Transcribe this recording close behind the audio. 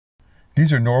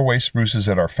These are Norway spruces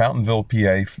at our Fountainville,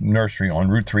 PA nursery on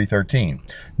Route 313.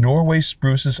 Norway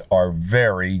spruces are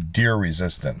very deer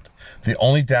resistant. The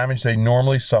only damage they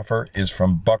normally suffer is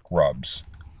from buck rubs.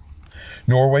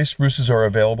 Norway spruces are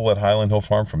available at Highland Hill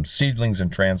Farm from seedlings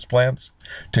and transplants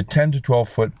to 10 to 12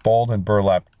 foot bald and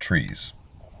burlap trees.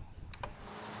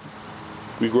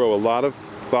 We grow a lot of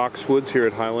boxwoods here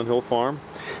at Highland Hill Farm.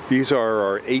 These are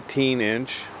our 18-inch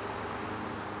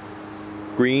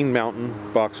Green Mountain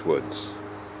boxwoods.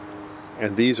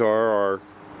 And these are our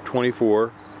 24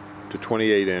 to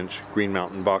 28-inch Green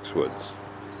Mountain boxwoods.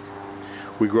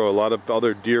 We grow a lot of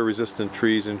other deer-resistant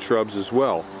trees and shrubs as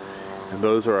well. And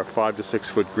those are our 5 to 6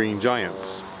 foot green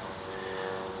giants.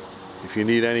 If you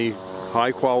need any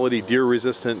high-quality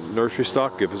deer-resistant nursery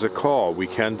stock, give us a call. We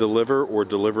can deliver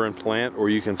and plant, or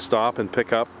you can stop and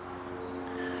pick up.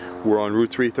 We're on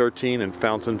Route 313 in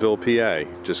Fountainville, PA.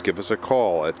 Just give us a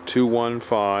call at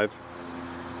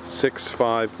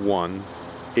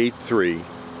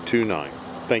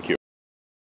 215-651-8329. Thank you.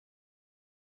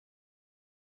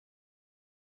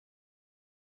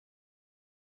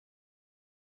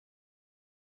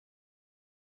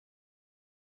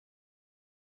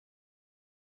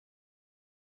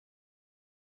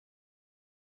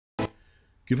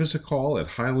 Give us a call at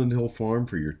Highland Hill Farm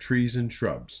for your trees and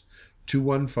shrubs.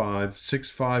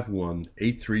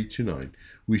 215-651-8329.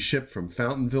 We ship from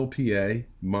Fountainville, PA,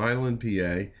 Milan,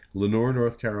 PA, Lenoir,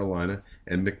 North Carolina,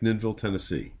 and McMinnville,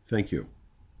 Tennessee. Thank you.